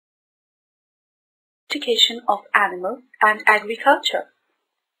Domestication of animals and agriculture.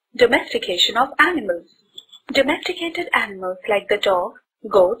 Domestication of animals. Domesticated animals like the dog,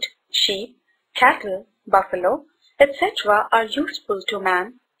 goat, sheep, cattle, buffalo, etc. are useful to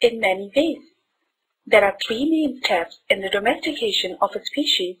man in many ways. There are three main steps in the domestication of a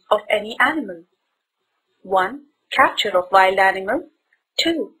species of any animal. 1. Capture of wild animals.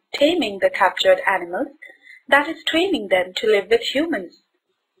 2. Taming the captured animals, that is, training them to live with humans.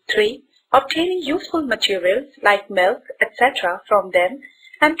 3. Obtaining useful materials like milk, etc. from them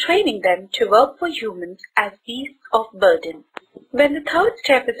and training them to work for humans as beasts of burden. When the third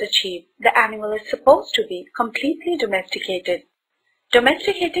step is achieved, the animal is supposed to be completely domesticated.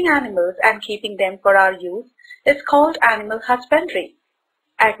 Domesticating animals and keeping them for our use is called animal husbandry.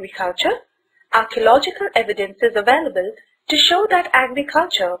 Agriculture. Archaeological evidence is available to show that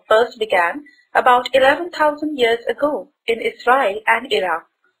agriculture first began about 11,000 years ago in Israel and Iraq.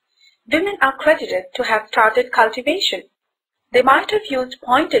 Women are credited to have started cultivation. They might have used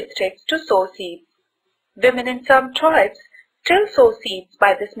pointed sticks to sow seeds. Women in some tribes still sow seeds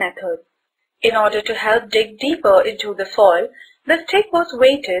by this method. In order to help dig deeper into the soil, the stick was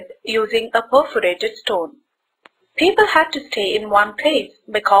weighted using a perforated stone. People had to stay in one place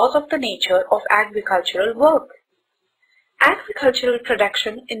because of the nature of agricultural work. Agricultural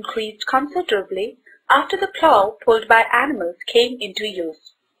production increased considerably after the plow pulled by animals came into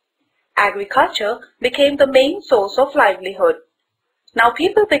use. Agriculture became the main source of livelihood. Now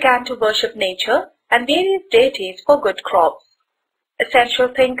people began to worship nature and various deities for good crops. Essential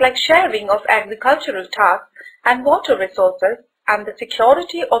things like sharing of agricultural tasks and water resources and the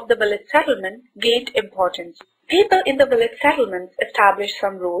security of the village settlement gained importance. People in the village settlements established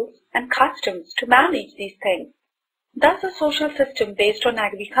some rules and customs to manage these things. Thus a social system based on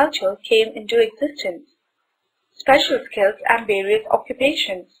agriculture came into existence. Special skills and various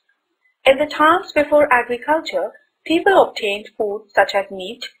occupations. In the times before agriculture, people obtained food such as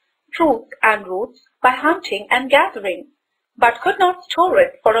meat, fruits and roots by hunting and gathering, but could not store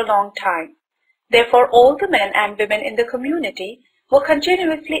it for a long time. Therefore, all the men and women in the community were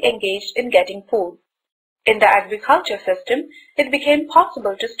continuously engaged in getting food. In the agriculture system, it became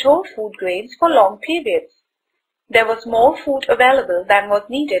possible to store food grains for long periods. There was more food available than was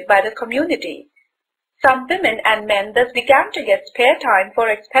needed by the community. Some women and men thus began to get spare time for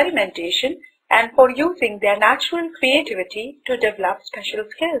experimentation and for using their natural creativity to develop special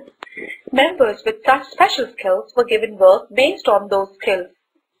skills. Members with such special skills were given work based on those skills.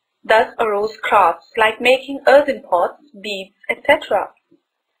 Thus arose crafts like making earthen pots, beads, etc.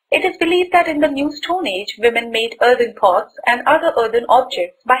 It is believed that in the New Stone Age, women made earthen pots and other earthen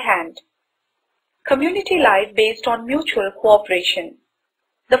objects by hand. Community life based on mutual cooperation.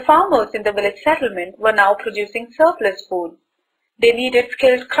 The farmers in the village settlement were now producing surplus food. They needed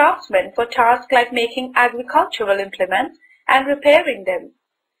skilled craftsmen for tasks like making agricultural implements and repairing them.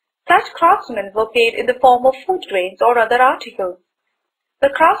 Such craftsmen were paid in the form of food grains or other articles. The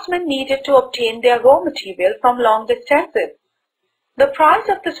craftsmen needed to obtain their raw material from long distances. The price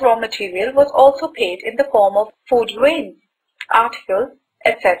of this raw material was also paid in the form of food grains, articles,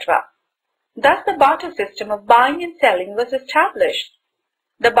 etc. Thus the barter system of buying and selling was established.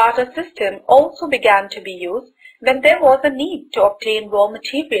 The barter system also began to be used when there was a need to obtain raw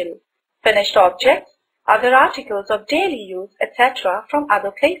material, finished objects, other articles of daily use, etc. from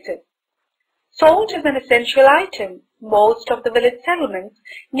other places. Salt is an essential item. Most of the village settlements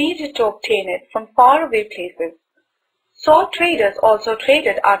needed to obtain it from faraway places. Salt traders also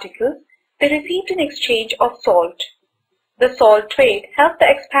traded articles they received in exchange of salt. The salt trade helped the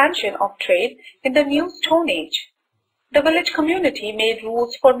expansion of trade in the New Stone Age. The village community made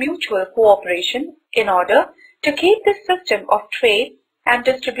rules for mutual cooperation in order to keep this system of trade and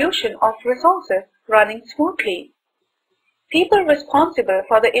distribution of resources running smoothly. People responsible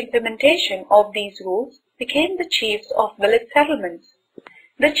for the implementation of these rules became the chiefs of village settlements.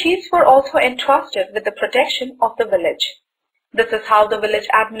 The chiefs were also entrusted with the protection of the village. This is how the village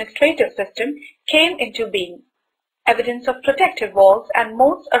administrative system came into being. Evidence of protective walls and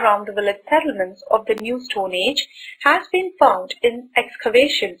moats around the village settlements of the New Stone Age has been found in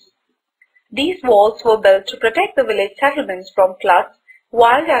excavations. These walls were built to protect the village settlements from floods,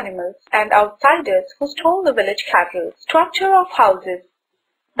 wild animals, and outsiders who stole the village cattle. Structure of houses.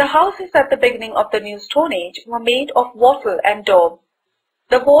 The houses at the beginning of the New Stone Age were made of wattle and daub.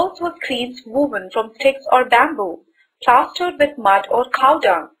 The walls were screens woven from sticks or bamboo, plastered with mud or cow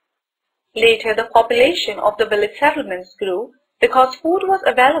dung. Later, the population of the village settlements grew because food was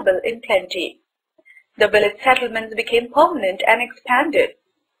available in plenty. The village settlements became permanent and expanded.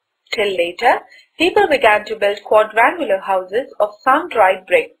 Still later, people began to build quadrangular houses of sun-dried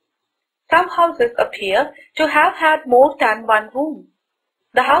bricks. Some houses appear to have had more than one room.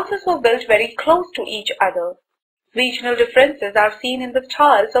 The houses were built very close to each other. Regional differences are seen in the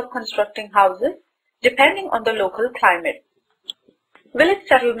styles of constructing houses depending on the local climate. Village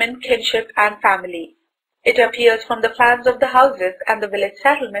settlement, kinship and family. It appears from the plans of the houses and the village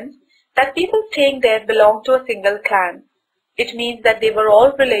settlements that people staying there belonged to a single clan. It means that they were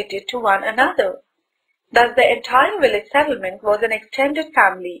all related to one another. Thus the entire village settlement was an extended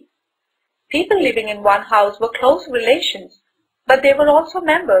family. People living in one house were close relations, but they were also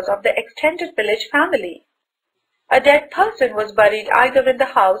members of the extended village family. A dead person was buried either in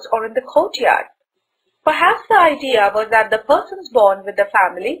the house or in the courtyard. Perhaps the idea was that the persons born with the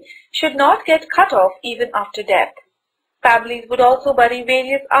family should not get cut off even after death. Families would also bury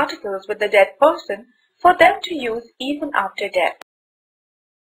various articles with the dead person for them to use even after death.